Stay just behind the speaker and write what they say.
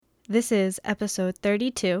This is episode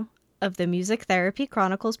 32 of the Music Therapy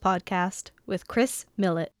Chronicles podcast with Chris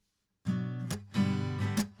Millett.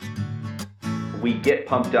 We get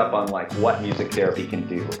pumped up on like what music therapy can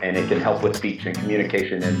do, and it can help with speech and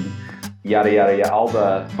communication and yada, yada, yada, all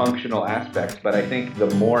the functional aspects. But I think the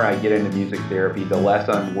more I get into music therapy, the less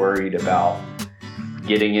I'm worried about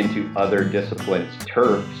getting into other disciplines'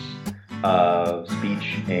 turfs of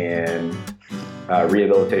speech and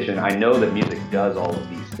rehabilitation. I know that music does all of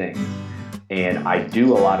these things, and I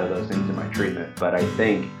do a lot of those things in my treatment, but I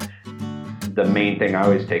think the main thing I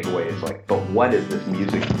always take away is like, but what is this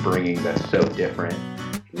music bringing that's so different?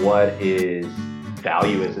 What is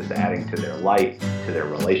value is this adding to their life, to their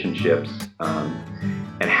relationships,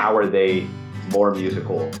 and how are they more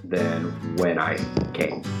musical than when I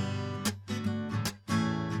came?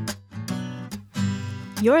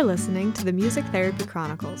 You're listening to the Music Therapy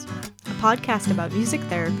Chronicles, a podcast about music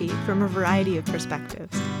therapy from a variety of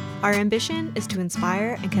perspectives. Our ambition is to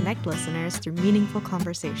inspire and connect listeners through meaningful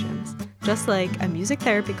conversations, just like a music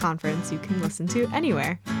therapy conference you can listen to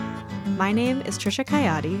anywhere. My name is Trisha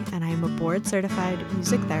Kayati, and I am a board-certified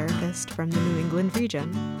music therapist from the New England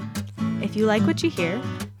region. If you like what you hear,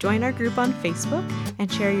 join our group on Facebook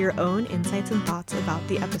and share your own insights and thoughts about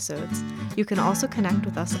the episodes. You can also connect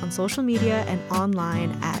with us on social media and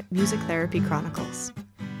online at Music Therapy Chronicles.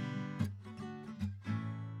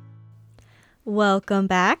 Welcome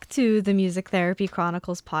back to the Music Therapy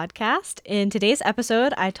Chronicles podcast. In today's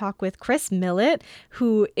episode, I talk with Chris Millett,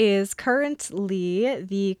 who is currently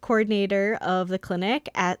the coordinator of the clinic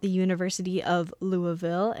at the University of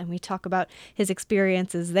Louisville, and we talk about his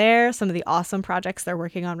experiences there, some of the awesome projects they're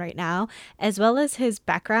working on right now, as well as his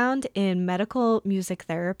background in medical music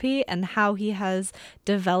therapy and how he has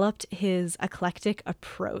developed his eclectic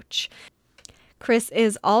approach. Chris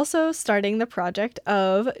is also starting the project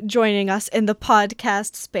of joining us in the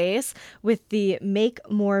podcast space with the Make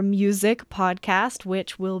More Music podcast,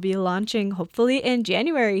 which will be launching hopefully in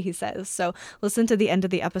January, he says. So listen to the end of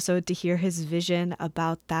the episode to hear his vision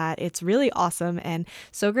about that. It's really awesome and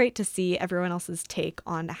so great to see everyone else's take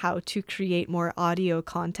on how to create more audio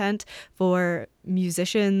content for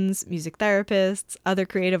musicians, music therapists, other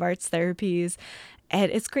creative arts therapies.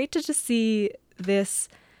 And it's great to just see this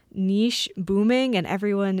niche booming and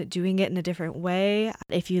everyone doing it in a different way.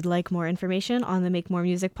 If you'd like more information on the Make More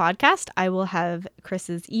Music podcast, I will have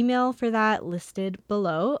Chris's email for that listed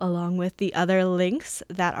below, along with the other links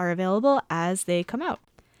that are available as they come out.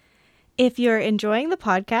 If you're enjoying the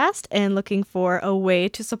podcast and looking for a way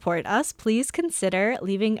to support us, please consider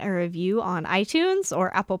leaving a review on iTunes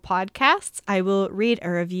or Apple Podcasts. I will read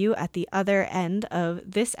a review at the other end of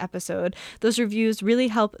this episode. Those reviews really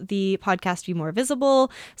help the podcast be more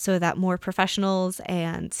visible so that more professionals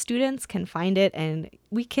and students can find it, and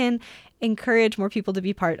we can encourage more people to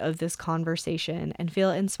be part of this conversation and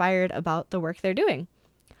feel inspired about the work they're doing.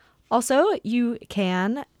 Also, you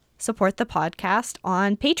can support the podcast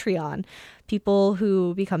on Patreon. People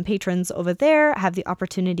who become patrons over there have the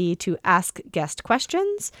opportunity to ask guest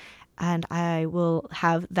questions, and I will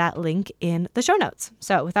have that link in the show notes.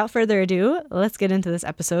 So without further ado, let's get into this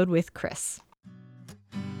episode with Chris.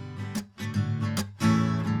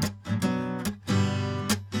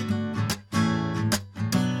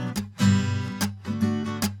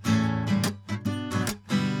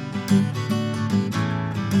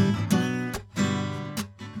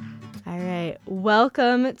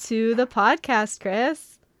 Welcome to the podcast,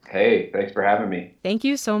 Chris. Hey, thanks for having me. Thank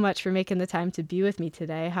you so much for making the time to be with me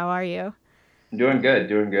today. How are you? Doing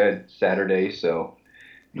good. Saturday, so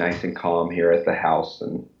nice and calm here at the house,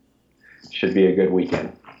 and should be a good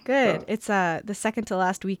weekend. Good. So. It's the second to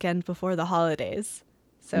last weekend before the holidays,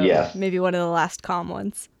 so yes. Maybe one of the last calm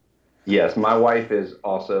ones. Yes, my wife is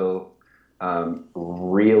also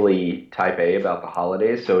really type A about the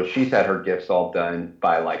holidays. So she's had her gifts all done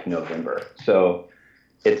by like November. So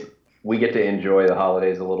we get to enjoy the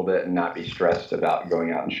holidays a little bit and not be stressed about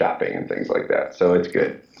going out and shopping and things like that. So it's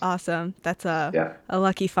good. Awesome. That's a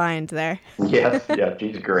lucky find there. Yes. Yeah.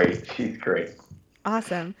 She's great.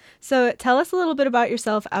 Awesome. So tell us a little bit about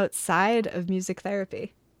yourself outside of music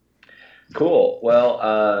therapy. Cool.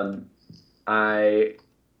 Well, I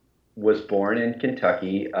was born in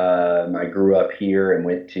Kentucky. I grew up here and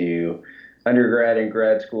went to undergrad and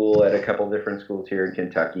grad school at a couple different schools here in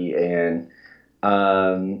Kentucky. And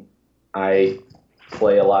I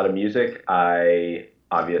play a lot of music,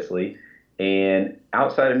 obviously. And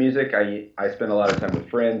outside of music, I spend a lot of time with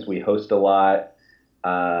friends. We host a lot.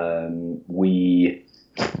 We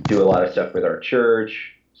do a lot of stuff with our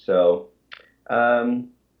church. So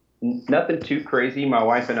nothing too crazy. My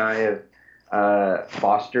wife and I have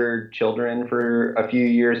fostered children for a few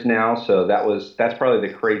years now, so that's probably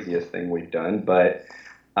the craziest thing we've done. But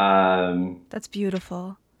That's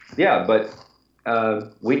beautiful. yeah, but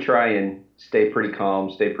we try and stay pretty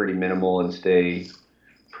calm, stay pretty minimal, and stay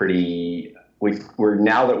pretty. We're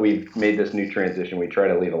now that we've made this new transition, we try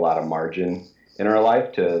to leave a lot of margin in our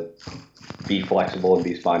life to be flexible and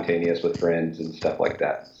be spontaneous with friends and stuff like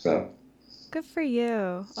that. So Good for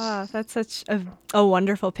you. Oh, that's such a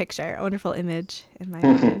wonderful picture, a wonderful image in my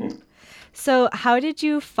mind. So, how did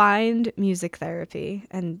you find music therapy?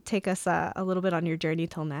 And take us a little bit on your journey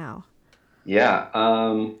till now. yeah,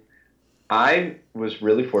 I was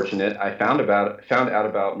really fortunate. I found out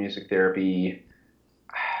about music therapy,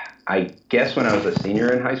 I guess when I was a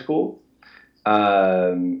senior in high school.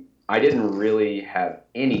 I didn't really have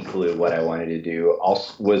any clue what I wanted to do. I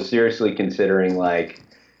was seriously considering like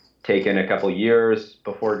taking a couple years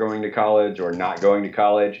before going to college or not going to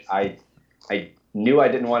college. I knew I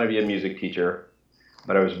didn't want to be a music teacher,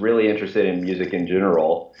 but I was really interested in music in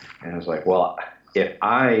general. And I was like, well, if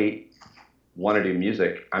I want to do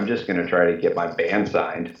music, I'm just going to try to get my band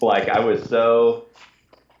signed. Like I thought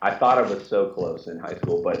I was so close in high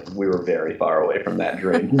school, but we were very far away from that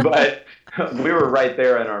dream. But we were right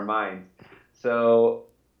there in our minds. So,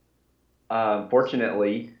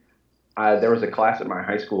 fortunately, there was a class at my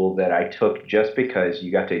high school that I took just because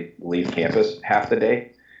you got to leave campus half the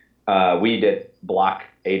day. We did block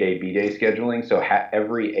A-day, B-day scheduling. So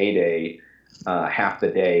every A-day, half the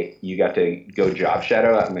day, you got to go job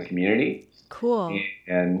shadow out in the community. Cool.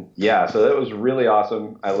 And yeah, so it was really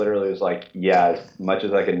awesome. I literally was like, yeah, as much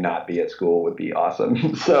as I could not be at school would be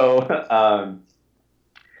awesome. So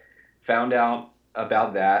found out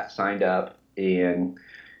about that, signed up, and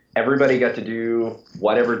everybody got to do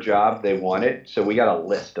whatever job they wanted. So we got a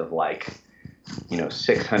list of like,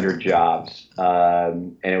 600 jobs,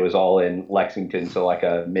 and it was all in Lexington, so like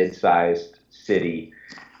a mid-sized city.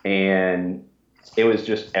 And it was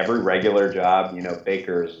just every regular job,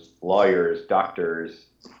 bakers, lawyers, doctors,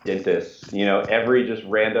 dentists, every just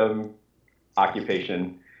random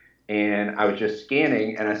occupation. And I was just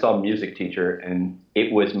scanning and I saw music teacher and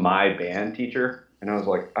it was my band teacher. And I was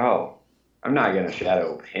like, oh, I'm not going to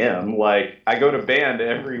shadow him. Like, I go to band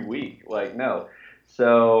every week. Like, no.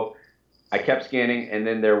 So I kept scanning and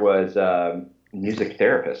then there was music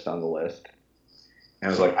therapist on the list. And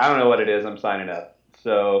I was like, I don't know what it is. I'm signing up.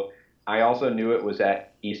 So I also knew it was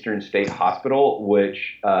at Eastern State Hospital,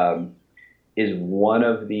 which is one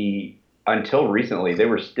of the, until recently, they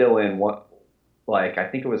were still in what, like, I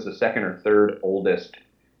think it was the second or third oldest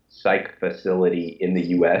psych facility in the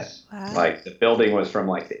U.S. Wow. Like, the building was from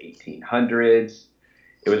like the 1800s.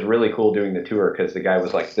 It was really cool doing the tour because the guy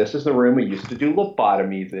was like, this is the room we used to do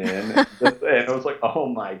lobotomies in. And I was like, oh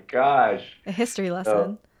my gosh. A history So,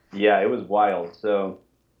 lesson. yeah, it was wild. So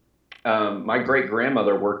my great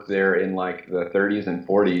grandmother worked there in like the 30s and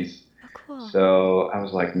 40s. Oh, cool. So I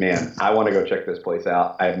was like, man, I want to go check this place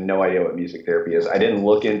out. I have no idea what music therapy is. I didn't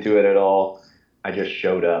look into it at all. I just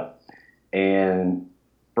showed up. And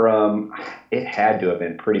it had to have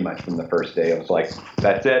been pretty much from the first day. I was like,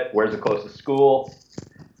 that's it. Where's the closest school?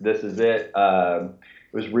 This is it. It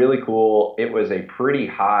was really cool. It was a pretty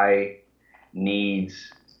high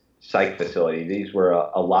needs psych facility. These were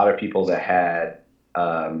a lot of people that had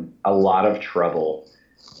a lot of trouble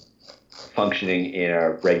functioning in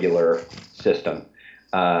a regular system.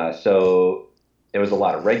 So it was a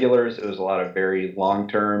lot of regulars. It was a lot of very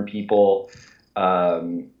long-term people.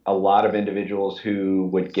 A lot of individuals who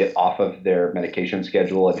would get off of their medication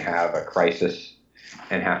schedule and have a crisis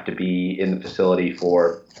and have to be in the facility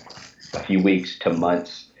for a few weeks to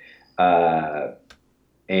months.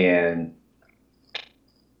 And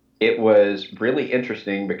it was really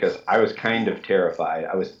interesting because I was kind of terrified.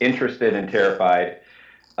 I was interested and terrified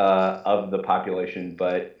of the population,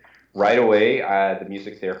 but right away, the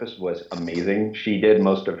music therapist was amazing. She did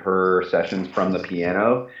most of her sessions from the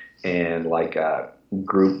piano and like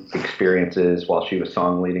group experiences while she was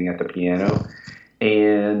song leading at the piano.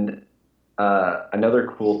 And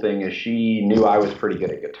another cool thing is she knew I was pretty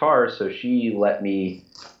good at guitar, so she let me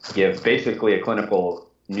give basically a clinical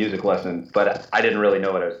music lesson, but I didn't really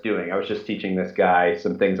know what I was doing. I was just teaching this guy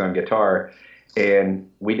some things on guitar, and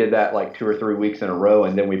we did that like 2 or 3 weeks in a row,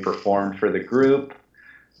 and then we performed for the group.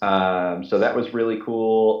 So that was really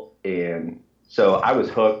cool, and so I was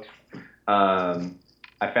hooked. I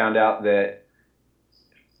found out that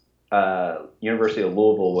University of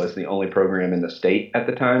Louisville was the only program in the state at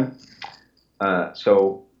the time.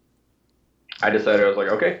 So I decided, I was like,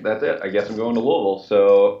 okay, that's it. I guess I'm going to Louisville.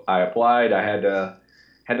 So I applied. I had to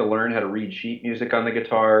learn how to read sheet music on the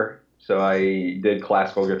guitar. So I did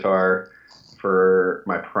classical guitar. for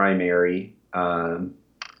my primary.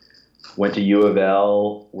 Went to U of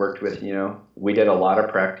L, worked with, we did a lot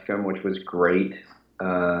of practicum, which was great.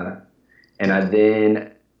 And I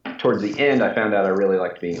then, towards the end, I found out I really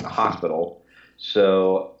liked being in the hospital.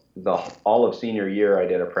 So all of senior year, I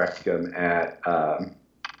did a practicum at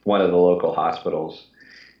one of the local hospitals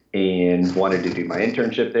and wanted to do my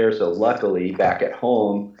internship there. So luckily, back at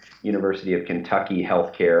home, University of Kentucky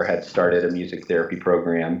Healthcare had started a music therapy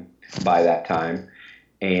program by that time.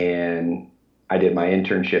 And I did my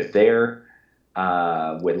internship there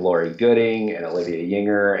with Lori Gooding and Olivia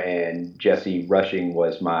Yinger, and Jesse Rushing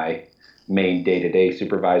was my main day-to-day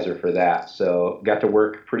supervisor for that. So got to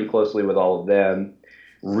work pretty closely with all of them.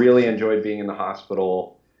 Really enjoyed being in the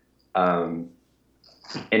hospital. And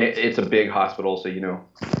it's a big hospital, so,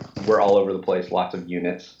 we're all over the place, lots of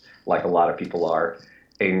units, like a lot of people are.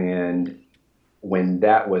 And when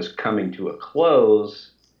that was coming to a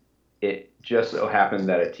close, it just so happened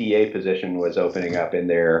that a TA position was opening up in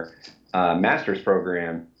their master's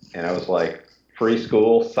program. And I was like, free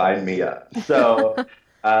school, sign me up. So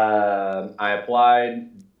I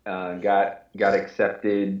applied, got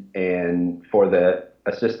accepted, and for the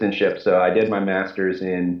assistantship. So I did my master's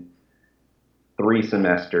in 3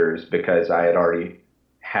 semesters because I had already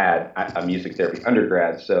had a music therapy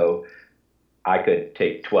undergrad. So I could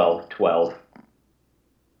take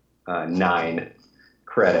 9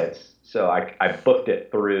 credits. So I booked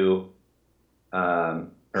it through, or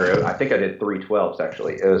I think I did 3 12s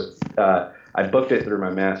actually. It was I booked it through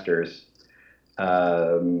my master's,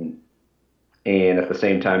 and at the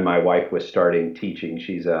same time, my wife was starting teaching.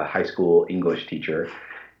 She's a high school English teacher,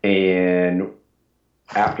 and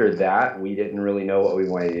after that, we didn't really know what we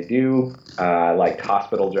wanted to do. I liked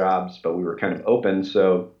hospital jobs, but we were kind of open.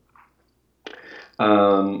 So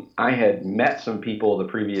I had met some people the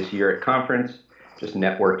previous year at conference, just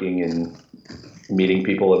networking and meeting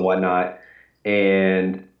people and whatnot.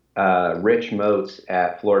 And Rich Moats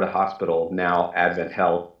at Florida Hospital, now Advent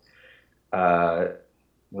Health, I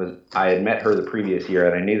had met her the previous year,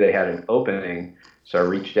 and I knew they had an opening. So I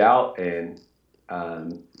reached out, and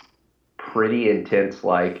pretty intense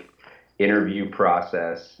interview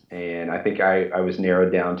process, and I think I was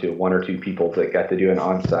narrowed down to 1 or 2 people that got to do an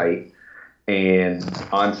on-site, and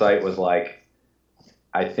on-site was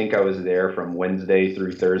I think I was there from Wednesday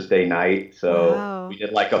through Thursday night. So Wow. we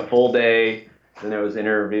did a full day, then there was an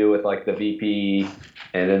interview with the VP,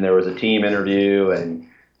 and then there was a team interview and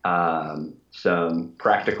some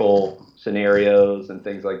practical scenarios and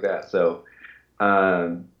things like that. So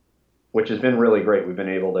which has been really great. We've been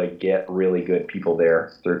able to get really good people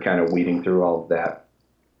there through kind of weeding through all of that.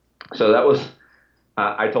 So that was,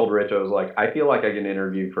 I told Rich, I was like, I feel like I can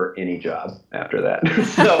interview for any job after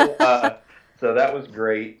that. So that was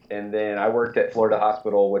great. And then I worked at Florida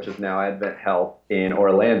Hospital, which is now Advent Health in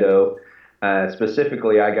Orlando.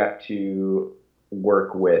 Specifically, I got to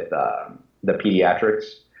work with the pediatrics.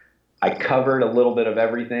 I covered a little bit of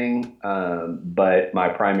everything, but my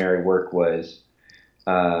primary work was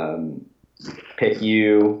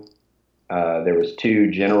PICU. There was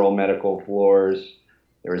 2 general medical floors.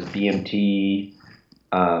 There was BMT.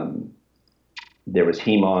 There was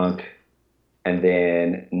HEMONC, and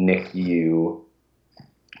then NICU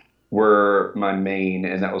were my main,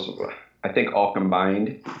 and that was, I think, all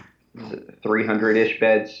combined 300-ish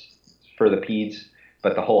beds for the peds,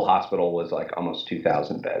 but the whole hospital was almost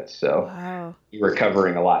 2,000 beds. So Wow. we were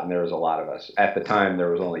covering a lot, and there was a lot of us. At the time, there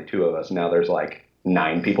was only 2 of us. Now there's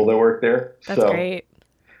 9 people that work there. That's great.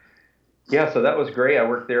 Yeah, so that was great. I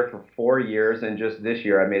worked there for 4 years, and just this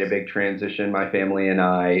year I made a big transition. My family and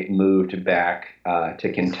I moved back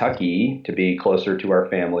to Kentucky to be closer to our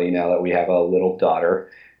family now that we have a little daughter.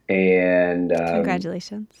 And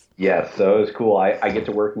Congratulations. yeah, so it was cool. I get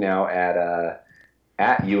to work now at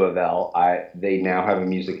U of L. They now have a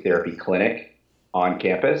music therapy clinic on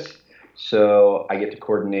campus, so I get to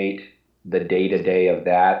coordinate the day-to-day of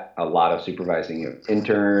that, a lot of supervising of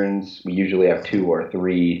interns. We usually have 2 or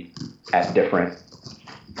 3 at different,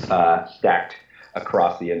 stacked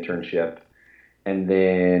across the internship. And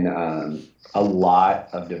then a lot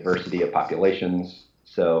of diversity of populations.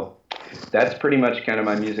 So that's pretty much kind of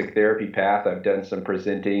my music therapy path. I've done some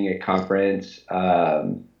presenting at conference.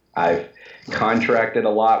 I've contracted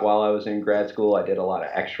a lot while I was in grad school. I did a lot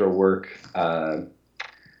of extra work.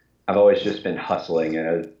 I've always just been hustling, and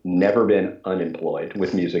I've never been unemployed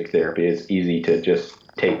with music therapy. It's easy to just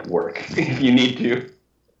take work if you need to.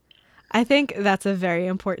 I think that's a very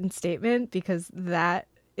important statement because that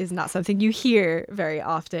is not something you hear very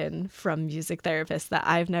often from music therapists, that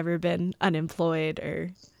I've never been unemployed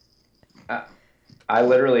or... I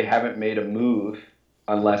literally haven't made a move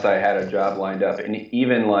unless I had a job lined up. And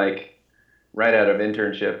even like right out of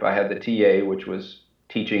internship, I had the TA, which was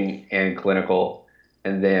teaching and clinical,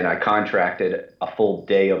 and then I contracted a full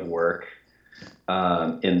day of work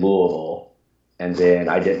in Louisville, and then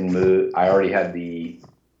I didn't move. I already had the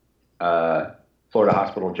uh, Florida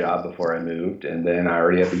hospital job before I moved, and then I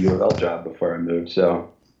already had the U of L job before I moved.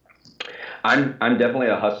 So I'm definitely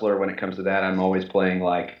a hustler when it comes to that. I'm always playing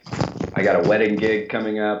like I got a wedding gig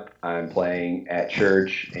coming up. I'm playing at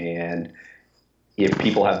church, and if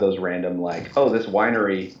people have those random like, oh, this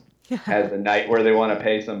winery has a night where they want to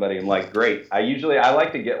pay somebody, I'm like, great. I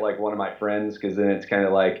like to get like one of my friends because then it's kind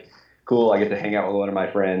of like cool. I get to hang out with one of my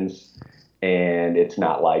friends, and it's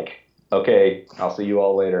not like, okay, I'll see you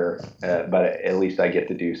all later. But at least I get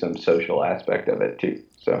to do some social aspect of it too.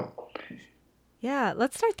 So Yeah,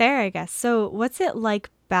 let's start there, I guess. So, what's it like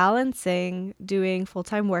balancing doing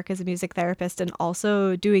full-time work as a music therapist and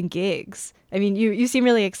also doing gigs? I mean, you seem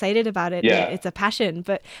really excited about it and yeah. it's a passion,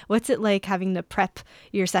 but what's it like having to prep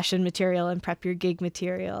your session material and prep your gig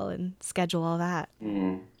material and schedule all that?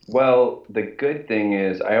 Well, the good thing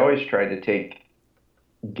is I always try to take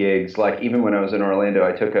gigs. Like even when I was in Orlando,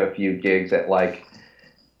 I took a few gigs at like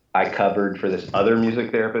I covered for this other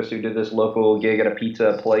music therapist who did this local gig at a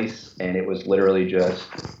pizza place, and it was literally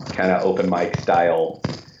just kind of open mic style,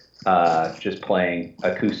 just playing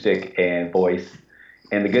acoustic and voice.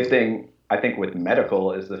 And the good thing I think with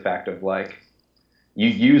medical is the fact of like you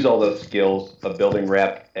use all those skills of building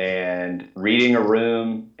rep and reading a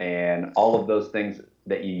room and all of those things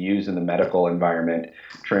that you use in the medical environment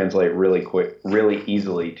translate really quick, really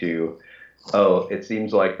easily to, oh, it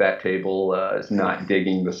seems like that table is not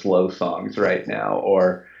digging the slow songs right now,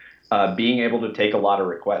 or being able to take a lot of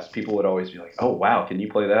requests. People would always be like, oh, wow, can you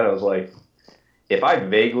play that? I was like, if I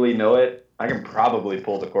vaguely know it, I can probably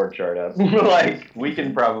pull the chord chart up. Like, we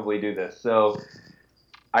can probably do this. So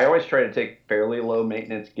I always try to take fairly low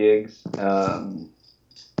maintenance gigs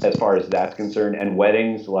as far as that's concerned. And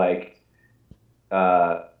weddings, like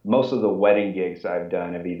most of the wedding gigs I've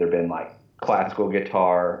done have either been like classical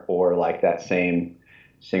guitar or like that same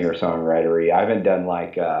singer songwritery. I haven't done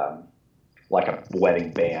like a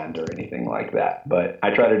wedding band or anything like that. But I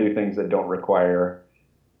try to do things that don't require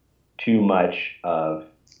too much of.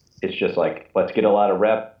 It's just like let's get a lot of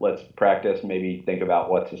rep, let's practice, maybe think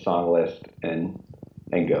about what's a song list and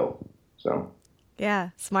go. So Yeah,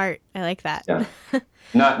 smart. I like that. yeah,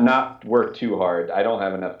 not work too hard. I don't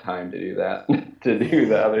have enough time to do that to do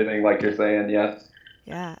the other thing like you're saying. Yeah,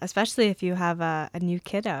 Yeah, especially if you have a new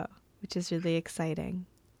kiddo, which is really exciting.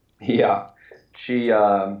 yeah. She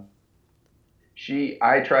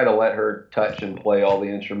I try to let her touch and play all the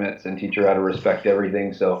instruments and teach her how to respect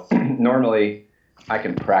everything. So normally I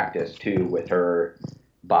can practice too with her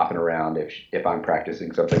bopping around. If I'm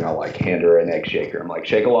practicing something, I'll like hand her an egg shaker. I'm like,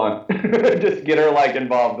 shake along, just get her like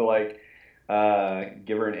involved to like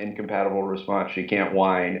give her an incompatible response. She can't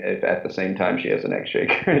whine if at the same time she has an egg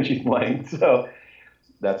shaker and she's playing. So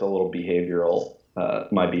that's a little behavioral,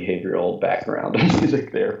 my behavioral background in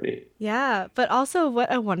music therapy. Yeah, but also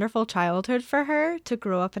what a wonderful childhood for her to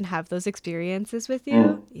grow up and have those experiences with you.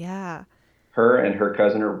 Mm. Yeah. Her and her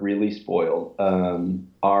cousin are really spoiled.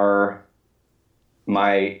 Our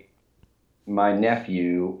my my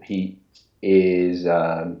nephew, he is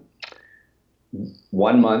 1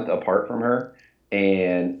 month apart from her,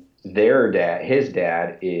 and his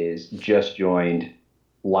dad, is just joined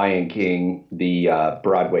Lion King, the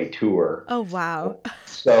Broadway tour. Oh, wow.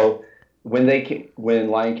 So when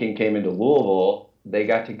Lion King came into Louisville, they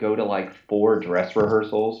got to go to like 4 dress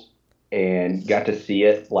rehearsals and got to see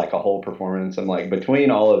it like a whole performance. I'm like,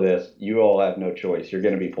 between all of this, you all have no choice. You're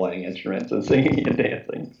going to be playing instruments and singing and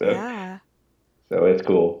dancing. So Yeah. so it's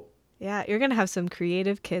cool. Yeah, you're going to have some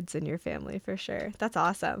creative kids in your family for sure. That's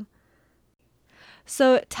awesome.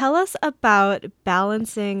 So tell us about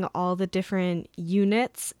balancing all the different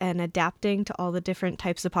units and adapting to all the different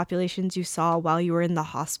types of populations you saw while you were in the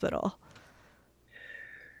hospital.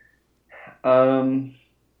 Um,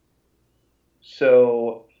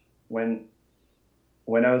 so when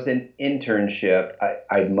when I was in internship,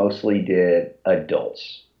 I mostly did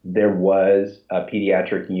adults. There was a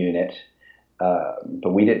pediatric unit,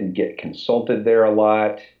 but we didn't get consulted there a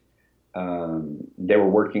lot. They were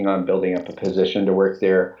working on building up a position to work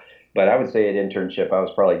there. But I would say at internship, I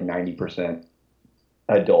was probably 90%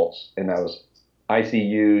 adults, and that was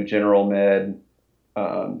ICU, general med,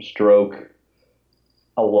 stroke,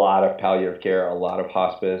 a lot of palliative care, a lot of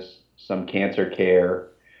hospice, some cancer care.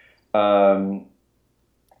 Um,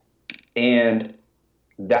 and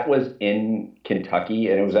that was in Kentucky,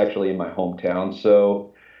 and it was actually in my hometown.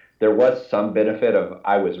 So there was some benefit of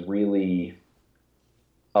I was really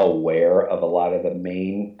aware of a lot of the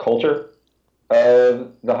main culture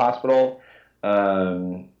of the hospital.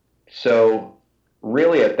 So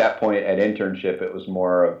really at that point at internship, it was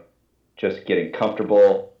more of just getting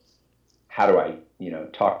comfortable. How do I,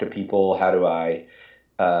 talk to people? How do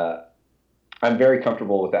uh, I'm very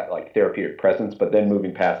comfortable with that like therapeutic presence, but then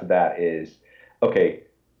moving past that is, okay,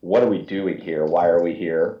 what are we doing here? Why are we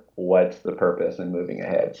here? What's the purpose and moving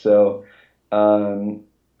ahead? So um,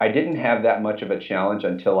 I didn't have that much of a challenge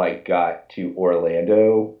until I got to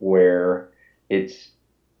Orlando, where it's,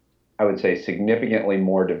 I would say, significantly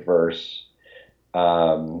more diverse.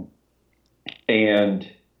 Um,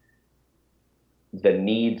 and the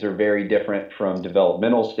needs are very different from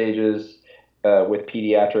developmental stages with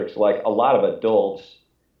pediatrics. Like a lot of adults,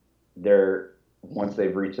 they're once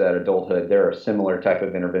they've reached that adulthood, there are similar type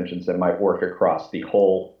of interventions that might work across the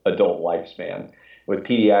whole adult lifespan. With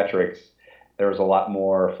pediatrics, there's a lot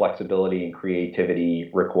more flexibility and creativity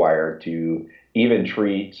required to even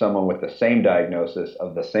treat someone with the same diagnosis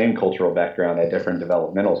of the same cultural background at different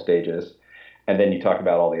developmental stages. And then you talk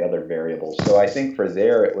about all the other variables. So I think for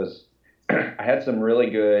there, it was, I had some really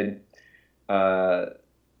good uh,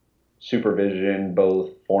 supervision,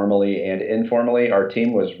 both formally and informally. Our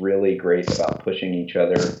team was really great about pushing each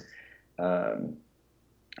other um,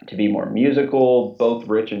 to be more musical. Both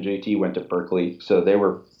Rich and JT went to Berkeley, so they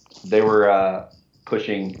were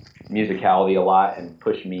pushing musicality a lot and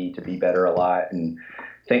pushed me to be better a lot and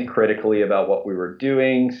think critically about what we were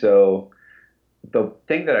doing. So the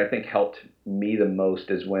thing that I think helped me the most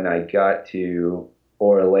is when I got to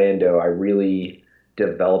Orlando, I really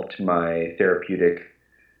developed my therapeutic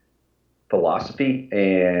philosophy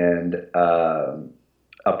and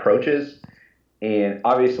approaches. And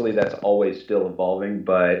obviously, that's always still evolving,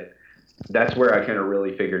 but that's where I kind of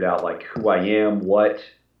really figured out like who I am, what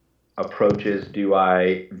approaches do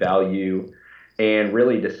I value, and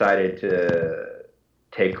really decided to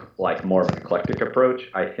take like more of an eclectic approach.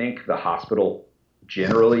 I think the hospital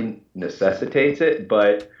generally necessitates it,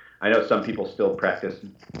 but I know some people still practice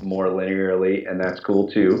more linearly, and that's cool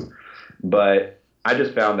too. But I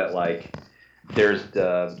just found that like there's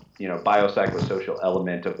the biopsychosocial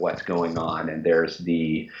element of what's going on, and there's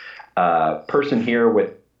the person here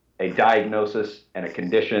with a diagnosis and a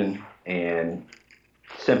condition and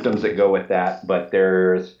symptoms that go with that, but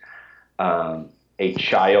there's a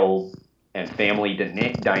child and family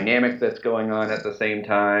dynamic that's going on at the same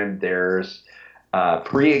time. There's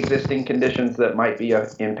pre-existing conditions that might be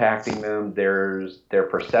impacting them. There's their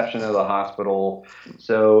perception of the hospital.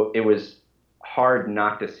 So it was hard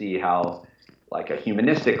not to see how like a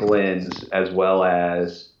humanistic lens as well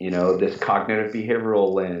as this cognitive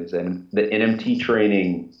behavioral lens and the NMT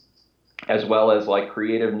training as well as like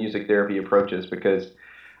creative music therapy approaches, because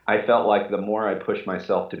I felt like the more I pushed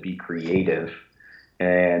myself to be creative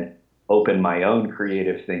and open my own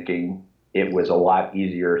creative thinking, it was a lot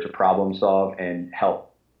easier to problem solve and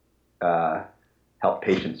uh, help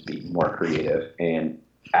patients be more creative and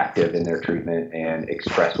active in their treatment and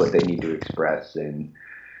express what they need to express. And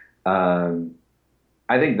um,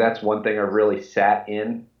 I think that's one thing I've really sat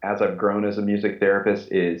in as I've grown as a music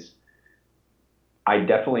therapist is I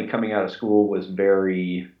definitely coming out of school was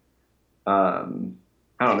very um,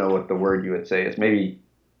 I don't know what the word you would say is. Maybe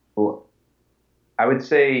well, I would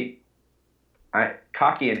say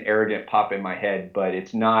cocky and arrogant pop in my head, but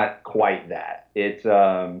it's not quite that. It's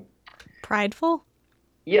Prideful?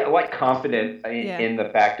 yeah, like confident Yeah. in the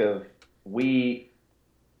fact of we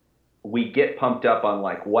we get pumped up on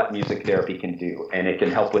like what music therapy can do, and it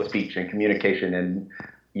can help with speech and communication and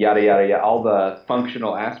yada yada yada, all the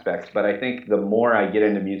functional aspects. But I think the more I get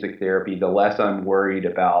into music therapy, the less I'm worried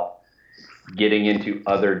about getting into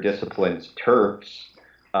other disciplines, turfs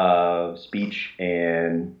of speech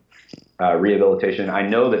and rehabilitation. I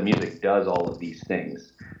know that music does all of these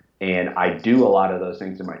things, and I do a lot of those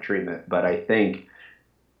things in my treatment. But I think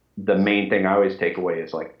the main thing I always take away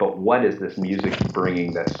is like, but what is this music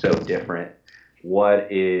bringing that's so different?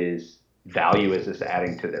 What is value is this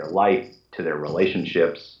adding to their life, to their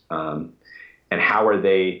relationships, and how are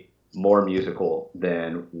they more musical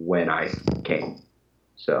than when I came?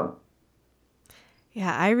 So.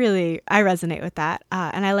 Yeah, I resonate with that.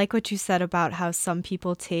 And I like what you said about how some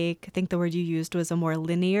people take, I think the word you used was a more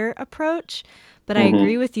linear approach. But I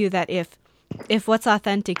agree Mm-hmm. with you that if what's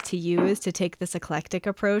authentic to you is to take this eclectic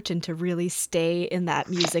approach and to really stay in that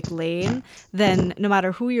music lane, then no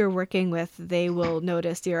matter who you're working with, they will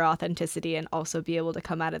notice your authenticity and also be able to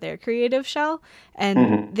come out of their creative shell. And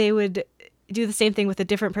Mm-hmm. they would do the same thing with a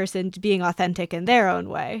different person being authentic in their own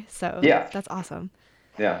way. So Yeah. that's awesome.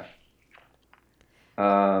 Yeah.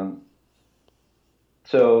 Um,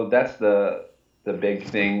 so that's the the big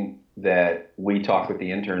thing that we talk with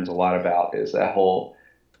the interns a lot about is that whole,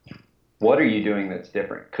 what are you doing that's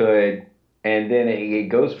different? And then it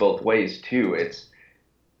goes both ways too. Is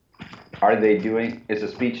a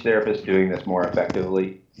speech therapist doing this more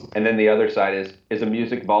effectively? And then the other side is a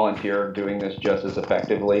music volunteer doing this just as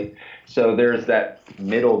effectively? So there's that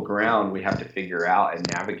middle ground we have to figure out and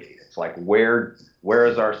navigate. It's like, where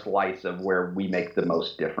is our slice of where we make the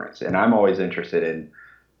most difference? And I'm always interested in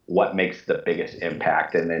what makes the biggest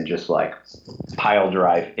impact, and then just like pile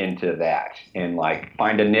drive into that and like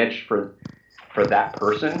find a niche for that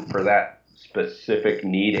person, for that specific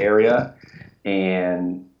need area,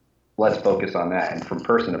 and let's focus on that. And from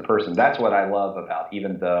person to person, that's what I love about,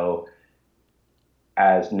 even though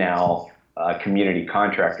as now a community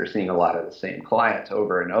contractor seeing a lot of the same clients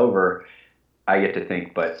over and over, I get to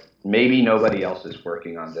think, but maybe nobody else is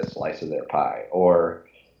working on this slice of their pie. Or,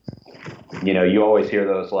 you always hear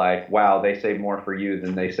those like, wow, they say more for you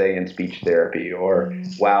than they say in speech therapy, or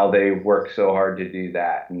wow, they work so hard to do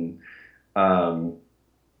that. Um,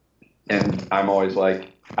 and I'm always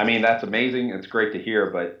like, I mean, that's amazing. It's great to hear,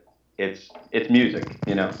 but it's music,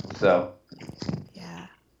 so. Yeah.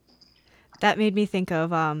 That made me think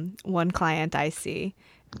of one client I see,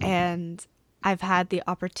 and I've had the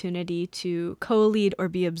opportunity to co-lead or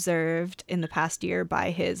be observed in the past year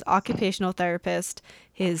by his occupational therapist,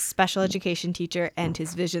 his special education teacher, and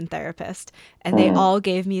his vision therapist. And they Mhm. all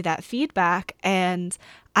gave me that feedback. And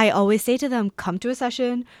I always say to them, come to a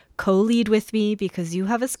session, co-lead with me because you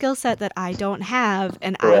have a skill set that I don't have,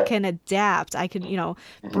 and I Correct. can adapt. I can, Mhm.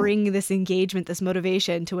 bring this engagement, this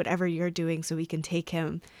motivation to whatever you're doing so we can take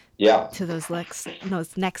him Yeah. to those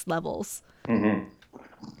next levels. Hmm. Yeah.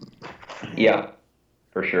 Yeah,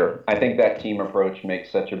 for sure. I think that team approach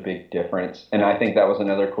makes such a big difference. And I think that was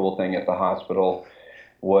another cool thing at the hospital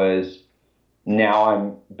was, now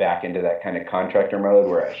I'm back into that kind of contractor mode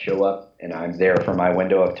where I show up and I'm there for my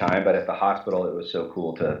window of time. But at the hospital, it was so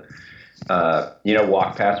cool to,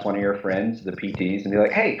 walk past one of your friends, the PTs, and be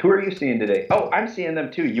like, hey, who are you seeing today? Oh, I'm seeing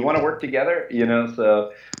them too. You want to work together?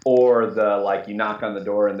 So, or like you knock on the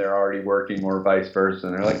door and they're already working, or vice versa.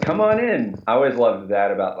 And they're like, come on in. I always loved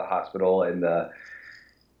that about the hospital, and the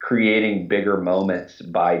creating bigger moments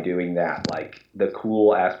by doing that. Like the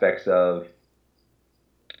cool aspects of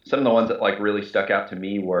some of the ones that like really stuck out to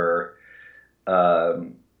me were,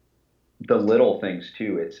 um, the little things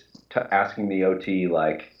too. It's asking the OT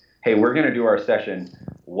like, "Hey, we're going to do our session.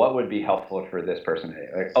 What would be helpful for this person?"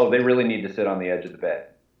 Like, "Oh, they really need to sit on the edge of the bed."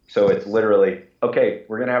 So it's literally, "Okay,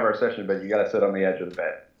 we're going to have our session, but you got to sit on the edge of the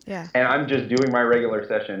bed." Yeah. And I'm just doing my regular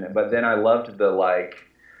session, but then I loved the like,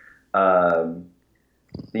 um,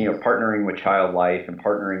 partnering with Child Life and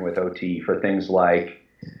partnering with OT for things like,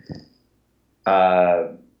 uh,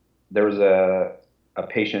 there was a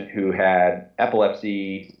patient who had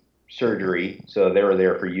epilepsy surgery, so they were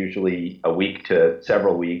there for usually a week to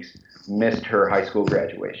several weeks, missed her high school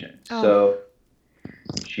graduation. Oh. So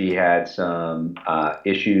she had some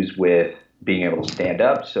issues with being able to stand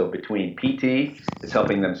up. So between PT is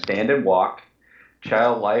helping them stand and walk,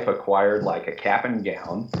 Child Life acquired like a cap and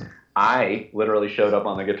gown. I literally showed up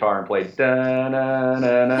on the guitar and played da na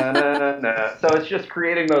na na na na. So it's just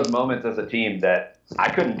creating those moments as a team that I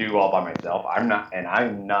couldn't do all by myself. I'm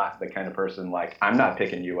not the kind of person like, I'm not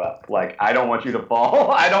picking you up. Like, I don't want you to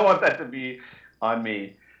fall. I don't want that to be on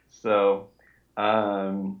me. So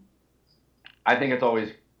um, I think it's always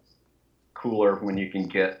cooler when you can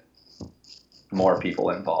get more people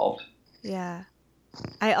involved. Yeah.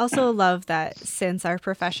 I also love that since our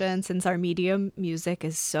profession, since our medium, music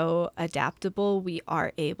is so adaptable, we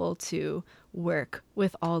are able to work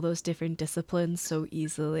with all those different disciplines so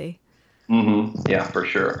easily. Yeah, for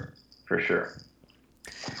sure. For sure.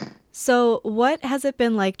 So, what has it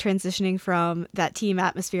been like transitioning from that team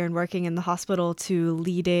atmosphere and working in the hospital to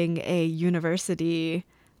leading a university,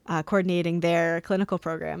 coordinating their clinical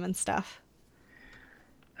program and stuff?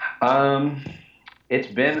 Um, it's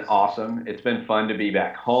been awesome. It's been fun to be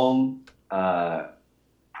back home.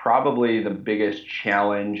 Probably the biggest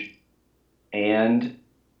challenge and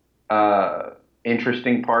uh,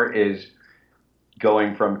 interesting part is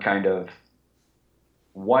going from kind of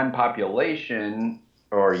one population,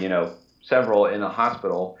 or several in a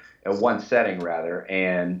hospital at one setting rather,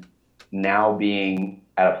 and now being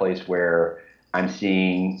at a place where I'm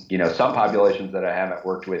seeing some populations that I haven't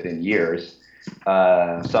worked with in years,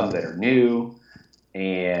 some that are new,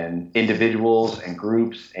 and individuals and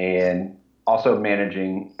groups, and also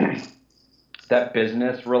managing that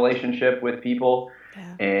business relationship with people,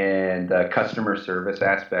 Yeah. and the customer service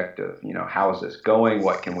aspect of, how is this going?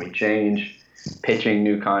 What can we change? Pitching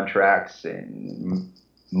new contracts and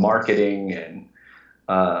marketing, and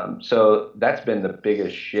So that's been the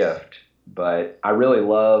biggest shift. But I really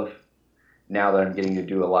love now that I'm getting to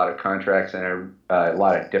do a lot of contracts and a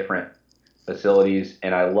lot of different facilities.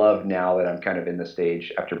 And I love now that I'm kind of in the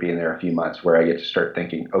stage after being there a few months where I get to start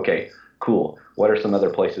thinking, okay, cool. What are some other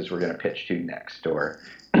places we're going to pitch to next? Or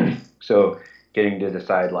so getting to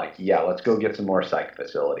decide like, yeah, let's go get some more psych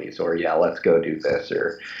facilities, or yeah, let's go do this,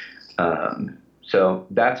 or so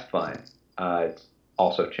that's fun. It's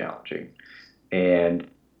also challenging, and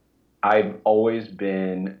I've always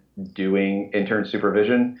been doing intern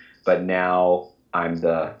supervision, but now I'm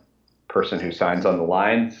the person who signs on the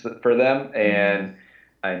lines for them, and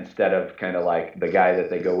instead of kind of like the guy that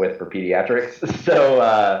they go with for pediatrics.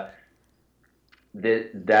 So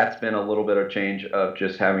that's been a little bit of change of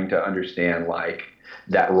just having to understand like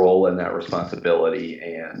that role and that responsibility,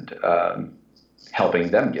 and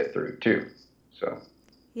helping them get through too. So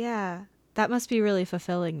Yeah. That must be really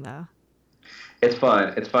fulfilling, though. it's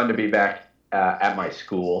fun. It's fun to be back at my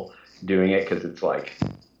school doing it because it's like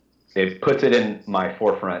it puts it in my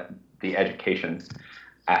forefront, the education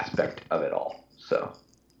aspect of it all. So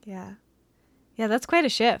Yeah. Yeah, that's quite a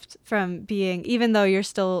shift from being, even though you're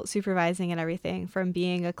still supervising and everything, from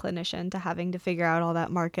being a clinician to having to figure out all that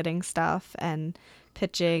marketing stuff and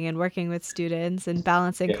pitching and working with students and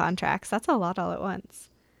balancing yeah, contracts. That's a lot all at once.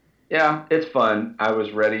 yeah, it's fun. I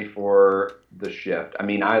was ready for the shift. I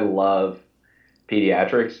mean, I love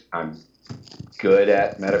pediatrics. I'm good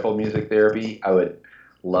at medical music therapy. I would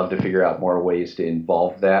love to figure out more ways to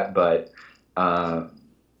involve that, but uh,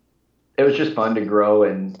 it was just fun to grow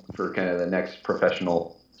and for kind of the next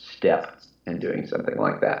professional step in doing something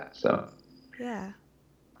like that. So, Yeah.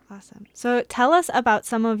 Awesome. So tell us about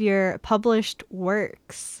some of your published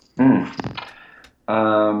works. mm.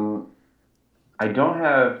 um, I don't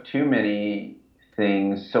have too many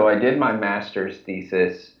things. So I did my master's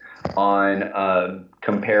thesis on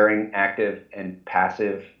comparing active and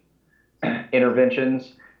passive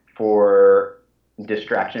interventions for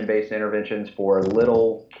distraction-based interventions for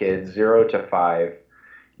little kids 0 to 5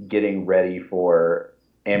 getting ready for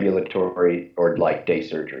ambulatory or like day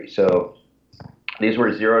surgery. So these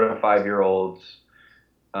were 0 to 5 year olds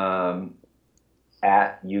um,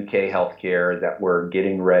 at UK Healthcare that were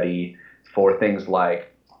getting ready for things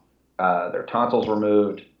like their tonsils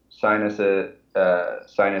removed, sinuses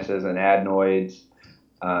and adenoids,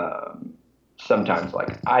 sometimes like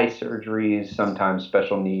eye surgeries, sometimes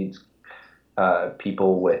special needs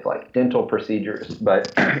people with like dental procedures,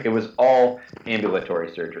 but it was all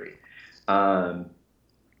ambulatory surgery. Um,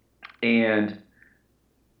 and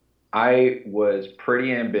I was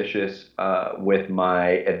pretty ambitious with my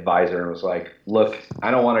advisor and was like, look,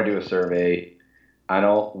 I don't want to do a survey. I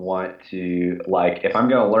don't want to, like, if I'm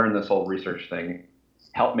going to learn this whole research thing,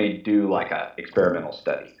 help me do like a experimental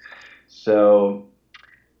study. So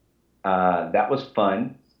that was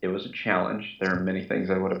fun. It was a challenge. There are many things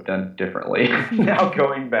I would have done differently now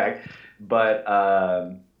going back, but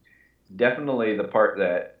definitely the part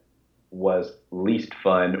that was least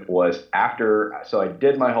fun was after. So I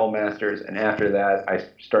did my whole master's, and after that, I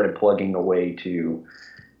started plugging away to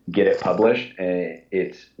get it published, and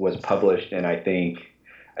it was published in I think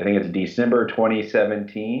it's December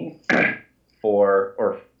 2017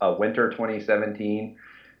 or winter 2017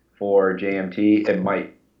 for JMT. It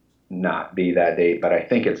might not be that date, but I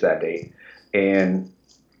think it's that date. And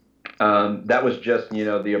that was just,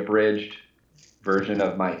 the abridged version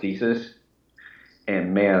of my thesis.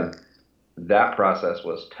 And man, that process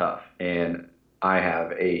was tough. And I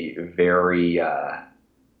have a very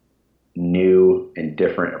new and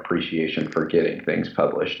different appreciation for getting things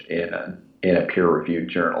published in a peer-reviewed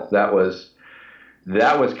journal. That was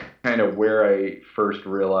kind of where I first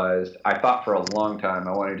realized. I thought for a long time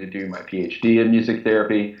I wanted to do my PhD in music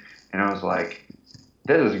therapy, and I was like,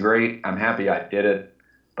 this is great. I'm happy I did it,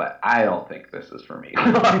 but I don't think this is for me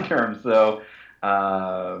long term. So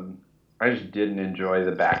I just didn't enjoy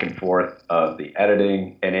the back and forth of the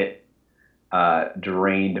editing, and it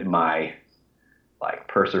drained my like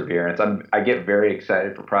perseverance. I get very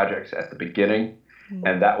excited for projects at the beginning,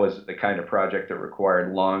 and that was the kind of project that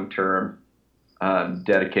required long term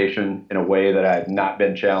dedication in a way that I had not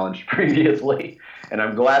been challenged previously. And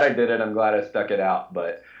I'm glad I did it. I'm glad I stuck it out,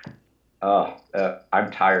 but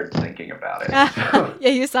I'm tired thinking about it. So, Yeah,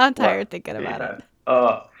 you sound well, tired thinking about yeah. it.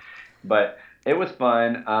 But it was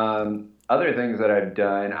fun. Other things that I've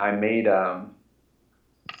done, I made a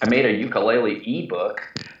ukulele ebook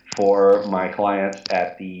for my clients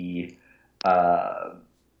uh,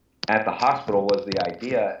 at the hospital was the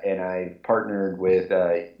idea, and I partnered with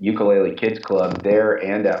Ukulele Kids Club there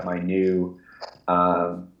and at my new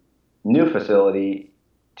facility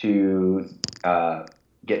to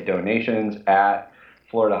get donations at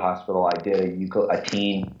Florida Hospital. I did a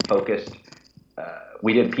teen focused.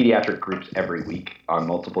 We did pediatric groups every week on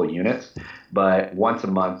multiple units, but once a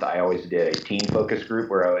month I always did a teen focus group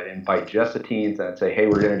where I would invite just the teens and I'd say, hey,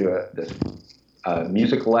 we're going to do this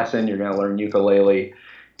music lesson. You're going to learn ukulele,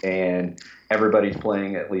 and everybody's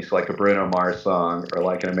playing at least like a Bruno Mars song or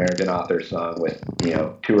like an American author song with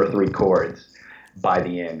 2 or 3 chords by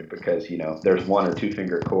the end, because there's 1 or 2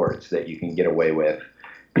 finger chords that you can get away with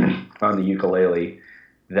on the ukulele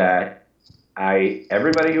that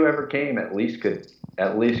everybody who ever came at least could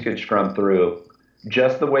strum through.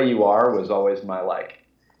 Just the Way You Are was always my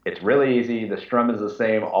it's really easy. The strum is the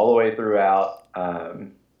same all the way throughout.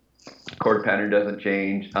 Chord pattern doesn't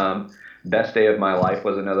change. Best Day of My Life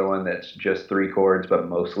was another one that's just 3 chords, but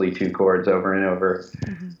mostly 2 chords over and over.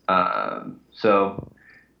 Mm-hmm. So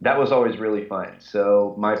that was always really fun.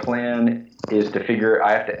 So my plan is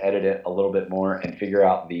I have to edit it a little bit more and figure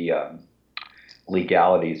out the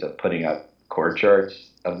legalities of putting up chord charts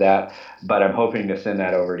of that. But I'm hoping to send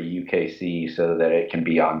that over to UKC so that it can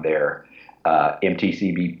be on their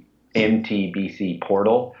MTBC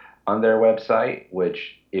portal on their website,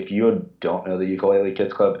 which if you don't know the Ukulele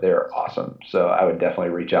Kids Club, they're awesome. So I would definitely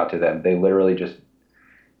reach out to them. They literally just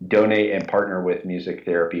donate and partner with music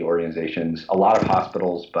therapy organizations, a lot of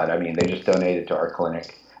hospitals, but I mean, they just donated to our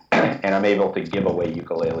clinic and I'm able to give away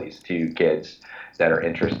ukuleles to kids that are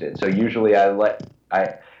interested. So usually I'd let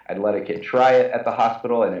a kid try it at the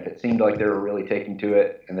hospital, and if it seemed like they were really taking to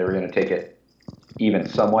it and they were going to take it even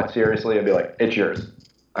somewhat seriously, I'd be like, it's yours.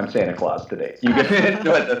 I'm Santa Claus today. You can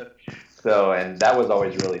enjoy this. So, and that was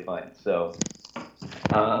always really fun. So,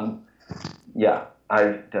 yeah,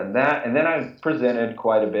 I've done that. And then I've presented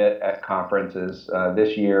quite a bit at conferences.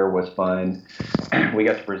 This year was fun. We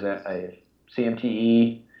got to present a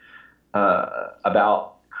CMTE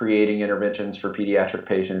about creating interventions for pediatric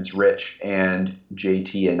patients. Rich and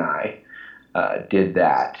JT and I did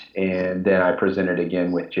that. And then I presented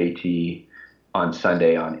again with JT on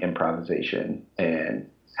Sunday on improvisation and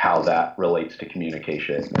how that relates to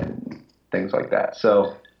communication and things like that.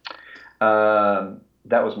 So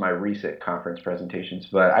that was my recent conference presentations,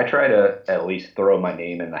 but I try to at least throw my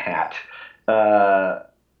name in the hat.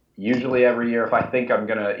 Usually every year, if I think I'm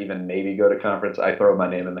going to even maybe go to conference, I throw my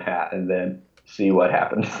name in the hat and then see what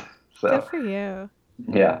happens. So, good for you.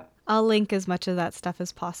 Yeah. I'll link as much of that stuff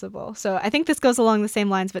as possible. So I think this goes along the same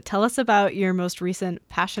lines, but tell us about your most recent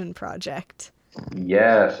passion project.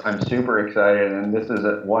 Yes, I'm super excited, and this is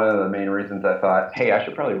one of the main reasons I thought, hey, I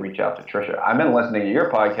should probably reach out to Trisha. I've been listening to your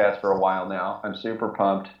podcast for a while now. I'm super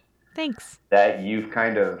pumped. Thanks. That you've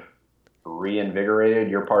kind of reinvigorated.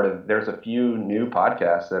 There's a few new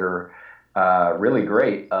podcasts that are really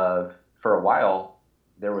great. For a while,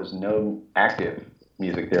 there was no active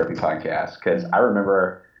music therapy podcast, because I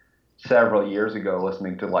remember several years ago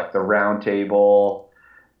listening to like the Roundtable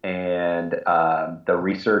and the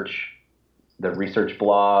research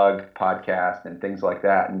blog podcast and things like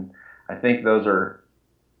that. And I think those are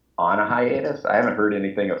on a hiatus. I haven't heard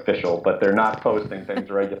anything official, but they're not posting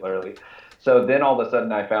things regularly. So then all of a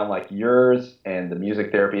sudden I found like yours and the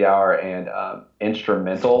Music Therapy Hour and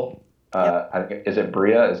Instrumental. Yep. Is it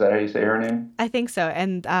Bria? Is that how you say her name? I think so.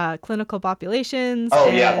 And Clinical Populations. Oh,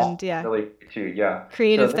 and, yeah. Really too. Yeah.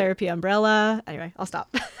 Creative Therapy Umbrella. Anyway, I'll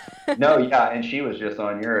stop. No, yeah. And she was just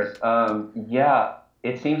on yours. Yeah.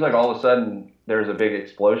 It seems like all of a sudden there's a big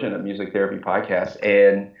explosion of music therapy podcasts,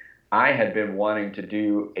 and I had been wanting to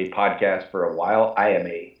do a podcast for a while. I am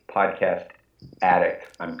a podcast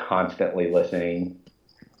addict. I'm constantly listening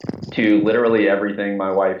to literally everything.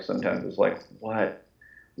 My wife sometimes is like, what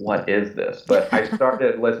is this? But I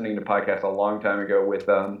started listening to podcasts a long time ago with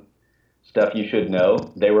Stuff You Should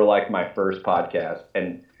Know. They were like my first podcast,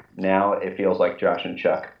 and now it feels like Josh and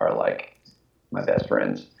Chuck are like my best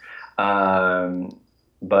friends.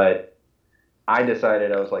 But I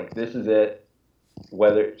decided, I was like, this is it.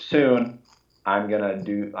 Whether soon I'm going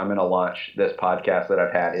to launch this podcast that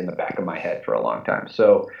I've had in the back of my head for a long time.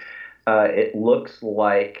 So it looks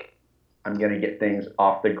like I'm going to get things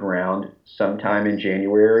off the ground sometime in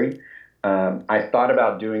January. I thought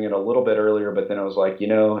about doing it a little bit earlier, but then I was like,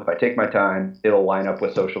 if I take my time, it'll line up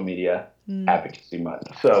with social media advocacy month.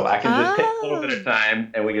 So I can just take a little bit of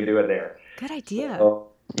time and we can do it there. Good idea.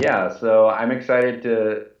 So I'm excited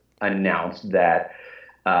to announce that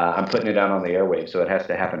I'm putting it out on the airwaves, so it has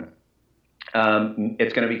to happen.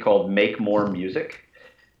 It's going to be called Make More Music,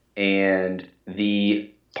 and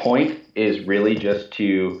the point is really just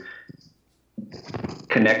to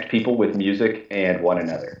connect people with music and one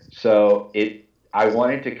another. So I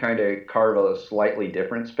wanted to kind of carve a slightly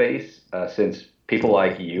different space, since people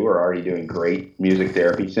like you are already doing great music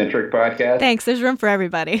therapy centric podcasts. Thanks. There's room for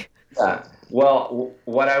everybody. Yeah. Well,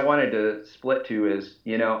 what I wanted to split to is,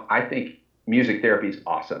 I think music therapy is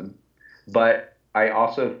awesome, but I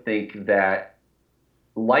also think that,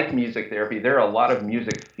 like music therapy, there are a lot of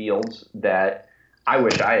music fields that I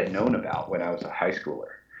wish I had known about when I was a high schooler.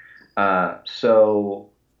 So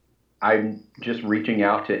I'm just reaching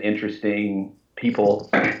out to interesting people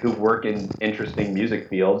who work in interesting music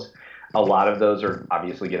fields. A lot of those are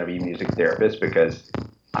obviously going to be music therapists because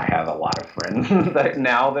I have a lot of friends that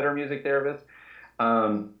are music therapists.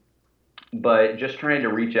 Um, but just trying to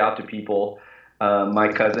reach out to people.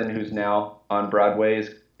 My cousin, who's now on Broadway,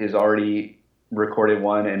 is already recorded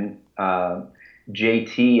one, and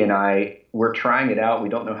JT and we're trying it out. We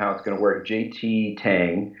don't know how it's going to work. JT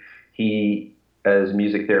Tang, he is a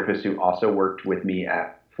music therapist who also worked with me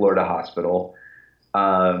at Florida Hospital.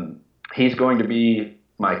 He's going to be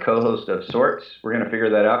my co-host of sorts. We're going to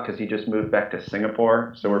figure that out because he just moved back to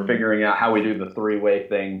Singapore. So we're figuring out how we do the three-way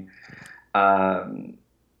thing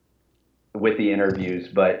with the interviews.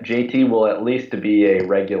 But JT will at least be a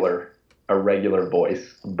regular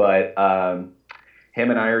voice. But him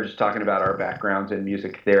and I are just talking about our backgrounds in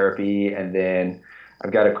music therapy. And then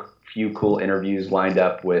I've got a few cool interviews lined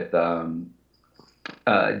up with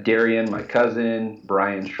Darian, my cousin,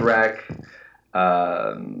 Brian Schreck,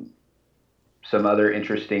 some other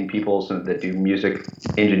interesting people that do music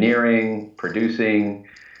engineering, producing,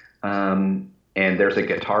 and there's a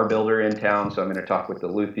guitar builder in town, so I'm going to talk with the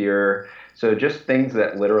luthier. So just things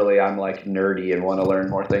that literally I'm like nerdy and want to learn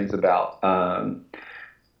more things about.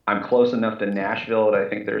 I'm close enough to Nashville that I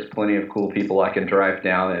think there's plenty of cool people I can drive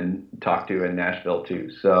down and talk to in Nashville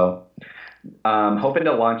too. So hoping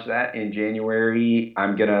to launch that in January.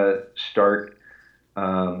 I'm going to start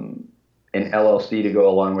an LLC to go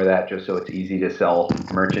along with that, just so it's easy to sell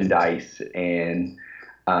merchandise and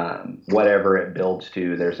whatever it builds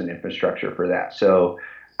to, there's an infrastructure for that. So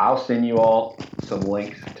I'll send you all some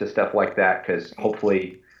links to stuff like that, because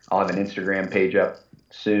hopefully I'll have an Instagram page up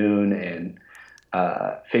soon, and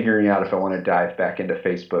figuring out if I want to dive back into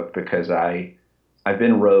Facebook, because I've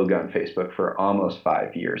been rogue on Facebook for almost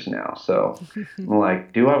 5 years now. So I'm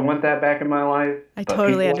like, do I want that back in my life? I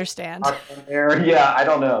totally understand. Yeah, I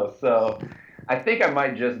don't know. So I think I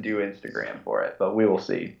might just do Instagram for it, but we will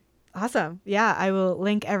see. Awesome. Yeah, I will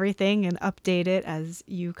link everything and update it as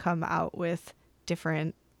you come out with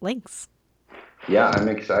different links. Yeah, I'm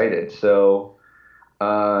excited. So,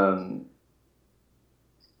 I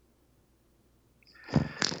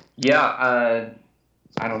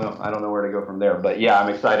don't know. I don't know where to go from there, but yeah, I'm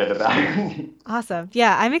excited about it. Awesome.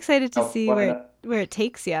 Yeah, I'm excited to see where it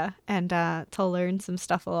takes you, and to learn some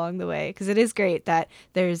stuff along the way, because it is great that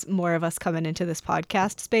there's more of us coming into this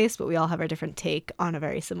podcast space, but we all have our different take on a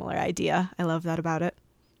very similar idea. I love that about it.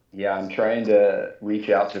 Yeah, I'm trying to reach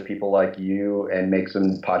out to people like you and make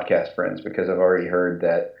some podcast friends, because I've already heard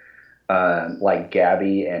that like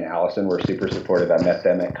Gabby and Allison were super supportive. I met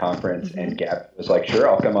them at conference, and Gabby was like, "Sure,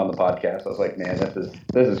 I'll come on the podcast." I was like, "Man,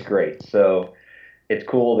 this is great." So it's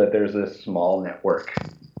cool that there's this small network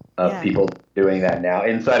of people doing that now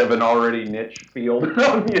inside of an already niche field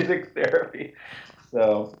of music therapy.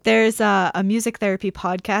 So there's a music therapy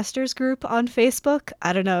podcasters group on Facebook.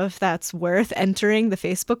 I don't know if that's worth entering the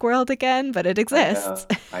Facebook world again, but it exists.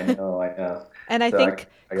 I know. And I think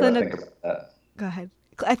I gotta think about that. Go ahead.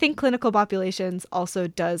 I think Clinical Populations also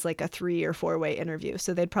does like a 3 or 4-way interview,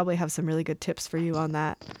 so they'd probably have some really good tips for you on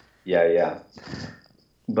that. Yeah.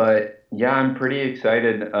 But yeah, I'm pretty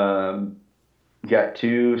excited. Got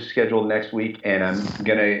 2 scheduled next week, and I'm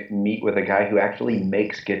gonna meet with a guy who actually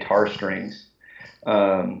makes guitar strings,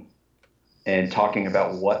 and talking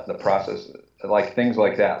about what the process, like things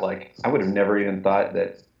like that. Like I would have never even thought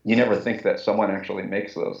that. You never think that someone actually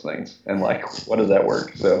makes those things, and like, what does that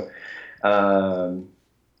work? So,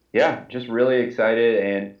 yeah, just really excited.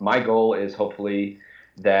 And my goal is hopefully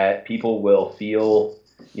that people will feel,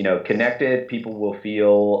 connected. People will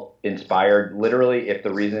feel inspired. Literally, if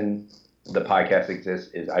the reason the podcast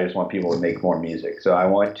exists is I just want people to make more music. So I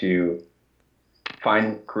want to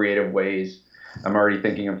find creative ways. I'm already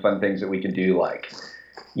thinking of fun things that we can do, like,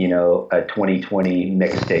 a 2020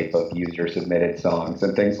 mixtape of user submitted songs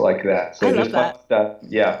and things like that. So just fun stuff.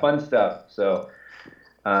 Yeah, fun stuff. So,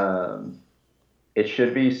 it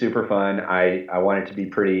should be super fun. I want it to be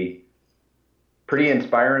pretty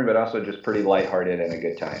inspiring, but also just pretty lighthearted and a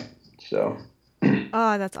good time. So.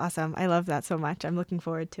 Oh, that's awesome. I love that so much. I'm looking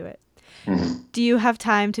forward to it. Mm-hmm. Do you have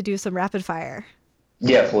time to do some rapid fire?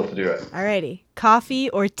 Yes, let's do it. Alrighty. Coffee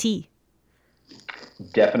or tea?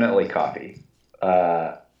 Definitely coffee.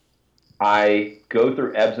 I go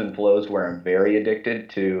through ebbs and flows where I'm very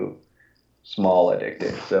addicted to small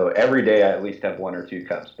addicted. So every day I at least have 1 or 2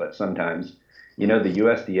 cups, but sometimes, the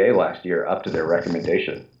USDA last year upped to their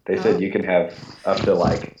recommendation. They said Oh, you can have up to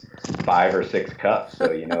like 5 or 6 cups. So,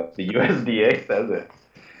 the USDA says it.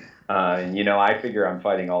 And, I figure I'm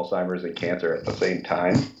fighting Alzheimer's and cancer at the same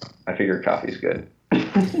time. I figure coffee's good.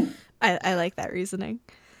 I like that reasoning.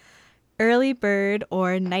 Early bird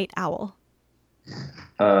or night owl?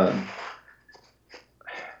 Um,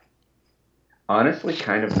 Honestly,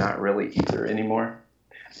 kind of not really either anymore.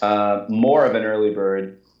 More of an early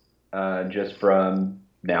bird, just from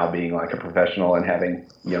now being like a professional and having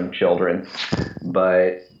young children.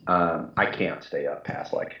 But I can't stay up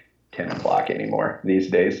past like 10 o'clock anymore these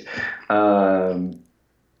days. Um,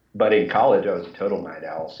 but in college, I was a total night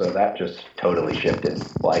owl. So that just totally shifted.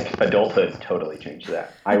 Like adulthood totally changed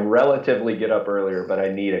that. I relatively get up earlier, but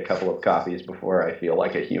I need a couple of coffees before I feel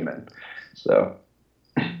like a human. So,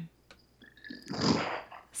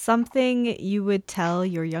 Something you would tell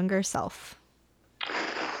your younger self?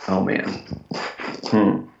 oh man.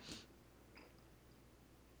 Hmm.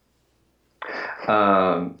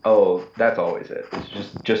 That's always it. It's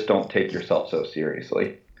just don't take yourself so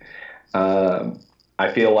seriously. Um,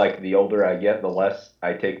 I feel like the older I get, the less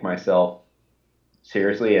I take myself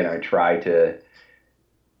seriously, and I try to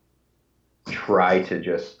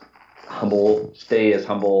just stay as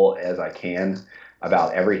humble as I can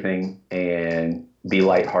about everything, and be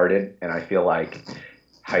lighthearted. And I feel like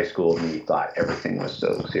high school me thought everything was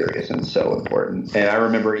so serious and so important. And I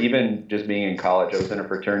remember even just being in college, I was in a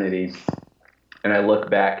fraternity, and I look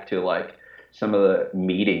back to like some of the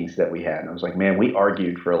meetings that we had, and I was like, man, we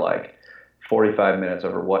argued for like 45 minutes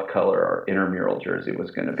over what color our intramural jersey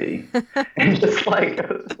was going to be. And just like,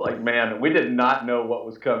 I was just like, man, we did not know what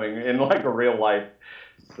was coming in like a real life.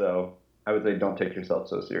 So I would say don't take yourself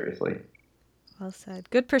so seriously. Well said.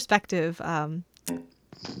 Good perspective.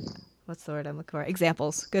 What's the word I'm looking for?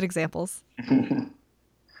 Examples. Good examples.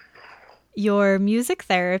 Your music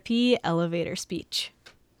therapy elevator speech?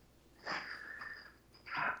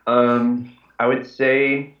 I would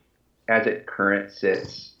say, as it current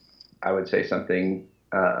sits, I would say something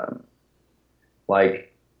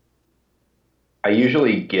like I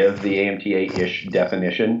usually give the AMTA-ish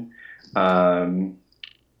definition, um,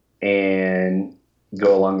 and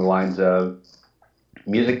go along the lines of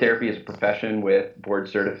music therapy is a profession with board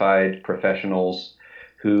certified professionals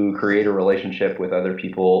who create a relationship with other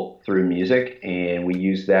people through music, and we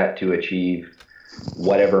use that to achieve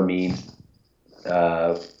whatever means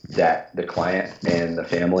that the client and the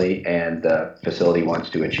family and the facility wants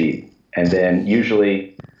to achieve. And then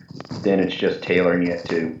usually, then it's just tailoring it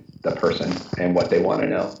to the person and what they want to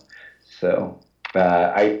know. So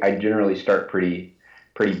I generally start pretty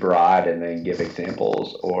broad and then give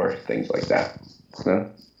examples or things like that.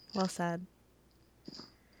 So, Well said.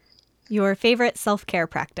 Your favorite self-care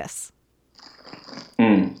practice?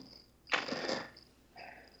 mm,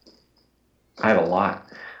 I have a lot.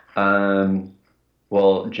 Um,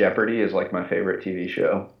 well, Jeopardy is like my favorite TV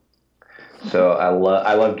show. So I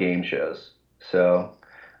love game shows. So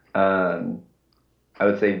um, I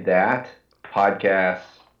would say that podcasts,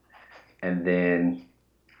 and then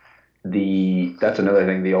that's another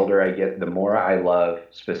thing. The older I get, the more I love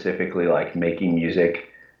specifically like making music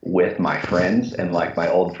with my friends and like my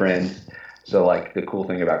old friends. So like the cool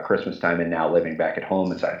thing about Christmas time and now living back at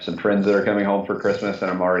home is I have some friends that are coming home for Christmas, and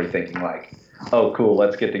I'm already thinking like, oh cool,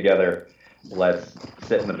 let's get together, let's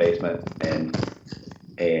sit in the basement and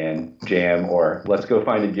jam, or let's go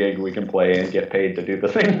find a gig we can play and get paid to do the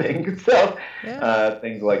same thing. So Yeah.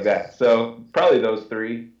 things like that. So probably those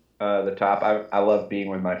three, the top. I love being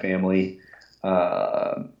with my family.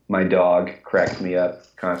 My dog cracks me up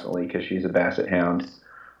constantly because she's a basset hound.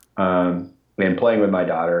 And playing with my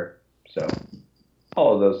daughter. So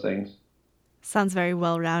all of those things. Sounds very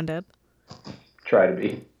well-rounded. Try to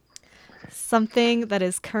be. Something that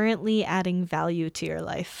is currently adding value to your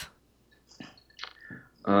life?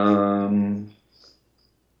 Um,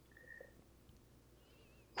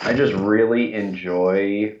 I just really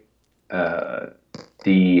enjoy uh,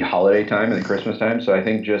 the holiday time and the Christmas time. So I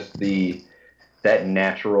think just that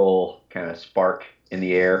natural kind of spark in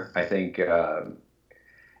the air. I think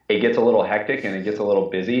it gets a little hectic and it gets a little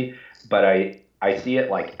busy, but I see it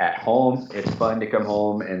like at home. It's fun to come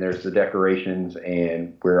home and there's the decorations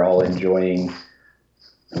and we're all enjoying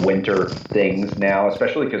winter things now,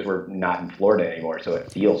 especially because we're not in Florida anymore, so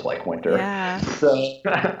it feels like winter. Yeah.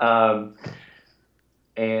 So,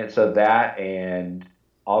 and so that, and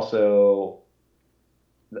also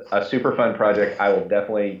a super fun project. I will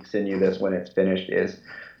definitely send you this when it's finished. Is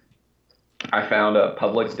I found a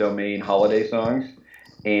public domain holiday songs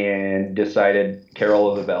and decided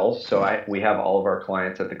Carol of the Bells. So we have all of our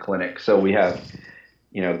clients at the clinic. So we have,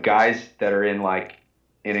 guys that are in like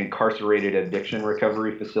an incarcerated addiction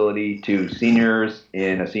recovery facility, to seniors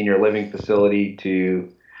in a senior living facility,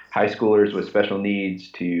 to high schoolers with special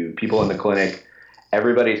needs, to people in the clinic.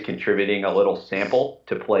 Everybody's contributing a little sample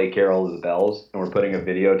to play Carol of the Bells, and we're putting a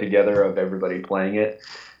video together of everybody playing it.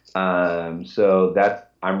 So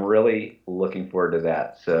I'm really looking forward to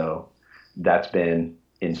that. So that's been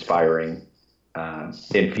inspiring,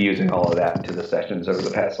 infusing all of that into the sessions over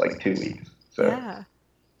the past like 2 weeks. So Yeah.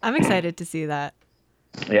 I'm excited to see that.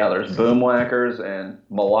 yeah, there's boom whackers and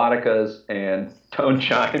melodicas and tone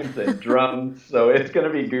chimes and drums. So it's going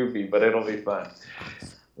to be goofy, but it'll be fun.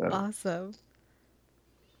 So, Awesome.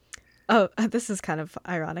 Oh, this is kind of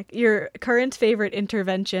ironic. Your current favorite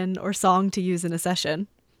intervention or song to use in a session?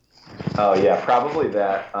 oh yeah, probably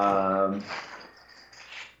that.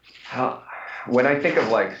 When I think of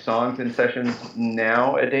like songs and sessions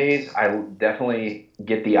nowadays, I definitely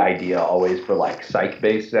get the idea always for like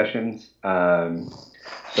psych-based sessions.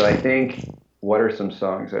 So I think, what are some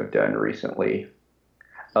songs I've done recently?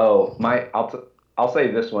 Oh, I'll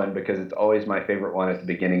say this one because it's always my favorite one at the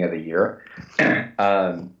beginning of the year,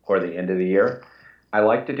 or the end of the year. I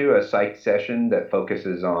like to do a psych session that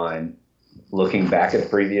focuses on looking back at the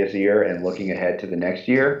previous year and looking ahead to the next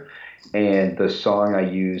year. And the song I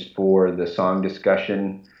use for the song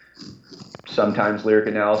discussion, sometimes lyric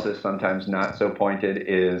analysis, sometimes not so pointed,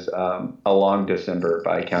 is "A Long December"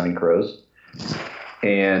 by Counting Crows.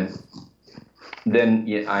 And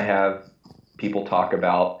then I have people talk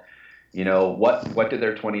about, what did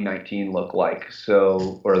their 2019 look like?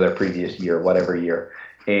 So, or their previous year, whatever year.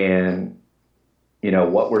 And,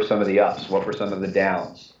 what were some of the ups? What were some of the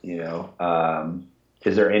downs?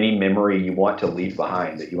 Is there any memory you want to leave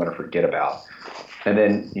behind that you want to forget about? And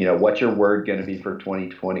then, what's your word going to be for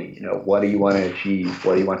 2020? What do you want to achieve?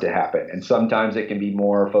 What do you want to happen? And sometimes it can be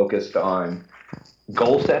more focused on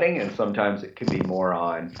goal setting, and sometimes it can be more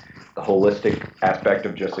on the holistic aspect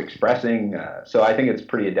of just expressing. So I think it's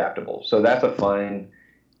pretty adaptable. So that's a fun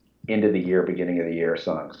end of the year, beginning of the year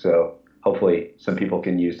song. So hopefully some people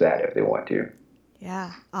can use that if they want to.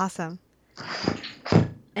 Yeah, awesome.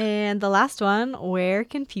 And the last one, where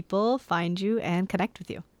can people find you and connect with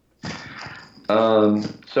you?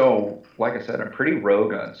 So like I said, I'm pretty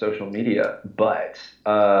rogue on social media, but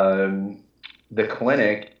the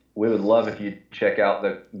clinic, we would love if you check out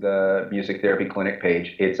the music therapy clinic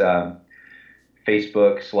page. It's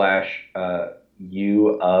Facebook /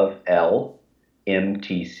 U of L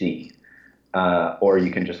MTC. Or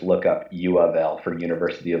you can just look up U of L for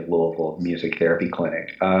University of Louisville Music Therapy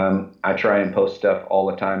Clinic. I try and post stuff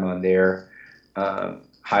all the time on there,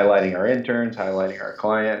 highlighting our interns, highlighting our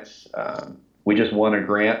clients. We just won a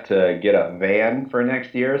grant to get a van for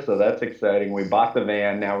next year, so that's exciting. We bought the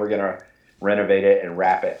van. Now we're going to renovate it and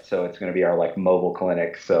wrap it, so it's going to be our like mobile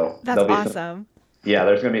clinic. So That's awesome.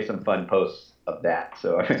 there's going to be some fun posts of that,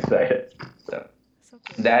 so I'm excited. So cool.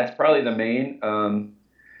 That's probably the main.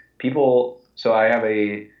 People. So I have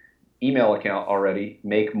a email account already,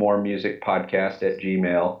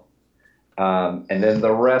 makemoremusicpodcast@gmail. And then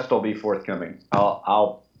the rest will be forthcoming.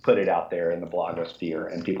 I'll put it out there in the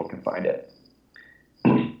blogosphere and people can find it.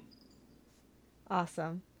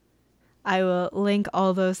 Awesome. I will link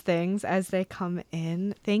all those things as they come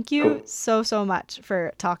in. Thank you Cool. so much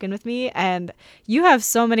for talking with me. And you have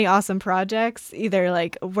so many awesome projects, either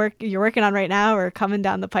like you're working on right now or coming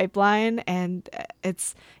down the pipeline. And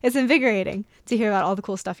it's invigorating to hear about all the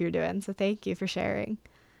cool stuff you're doing. So thank you for sharing.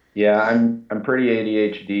 Yeah, I'm pretty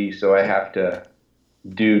ADHD, so I have to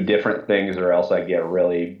do different things or else I get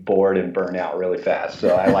really bored and burn out really fast.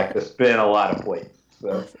 So I like to spin a lot of plates. So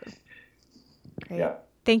Awesome. Great. Yeah.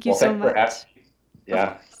 Thank you so much.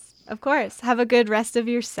 Yeah. Of course. Have a good rest of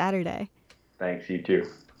your Saturday. Thanks, you too.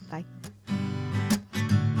 Bye.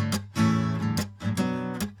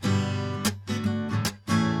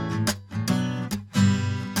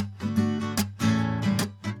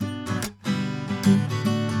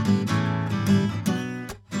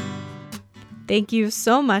 Thank you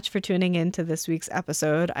so much for tuning in to this week's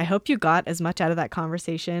episode. I hope you got as much out of that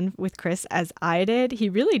conversation with Chris as I did. He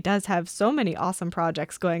really does have so many awesome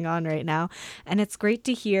projects going on right now, and it's great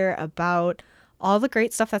to hear about all the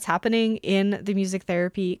great stuff that's happening in the music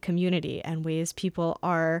therapy community and ways people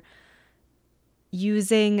are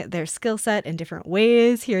using their skill set in different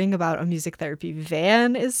ways. Hearing about a music therapy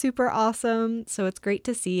van is super awesome. So it's great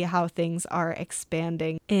to see how things are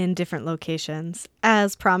expanding in different locations.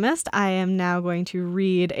 As promised, I am now going to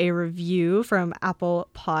read a review from Apple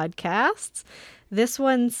Podcasts. This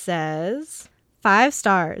one says, 5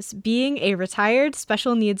 stars. Being a retired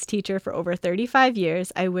special needs teacher for over 35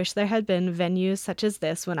 years, I wish there had been venues such as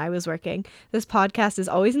this when I was working. This podcast is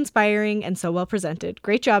always inspiring and so well presented.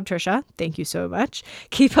 Great job, Trisha. Thank you so much.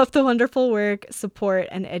 Keep up the wonderful work, support,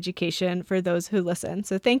 and education for those who listen.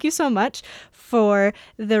 So thank you so much for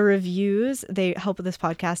the reviews. They help this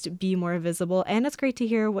podcast be more visible, and it's great to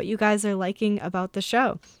hear what you guys are liking about the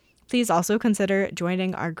show. Please also consider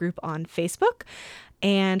joining our group on Facebook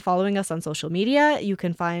and following us on social media. You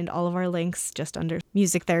can find all of our links just under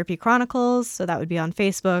Music Therapy Chronicles. So that would be on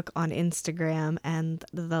Facebook, on Instagram, and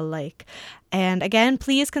the like. And again,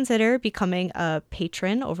 please consider becoming a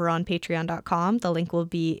patron over on patreon.com. The link will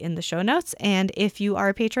be in the show notes. And if you are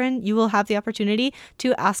a patron, you will have the opportunity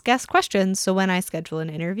to ask guest questions. So when I schedule an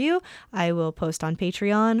interview, I will post on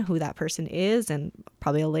Patreon who that person is and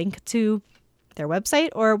probably a link to their website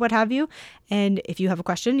or what have you. And if you have a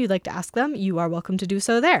question you'd like to ask them, you are welcome to do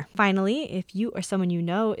so there. Finally, if you or someone you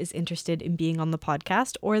know is interested in being on the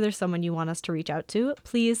podcast, or there's someone you want us to reach out to,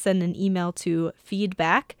 please send an email to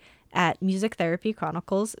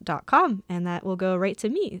feedback@musictherapychronicles.com, and that will go right to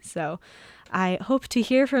me. So I hope to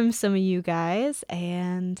hear from some of you guys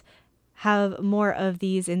and have more of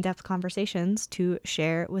these in-depth conversations to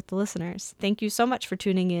share with the listeners. Thank you so much for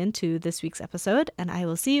tuning in to this week's episode, and I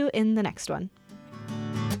will see you in the next one.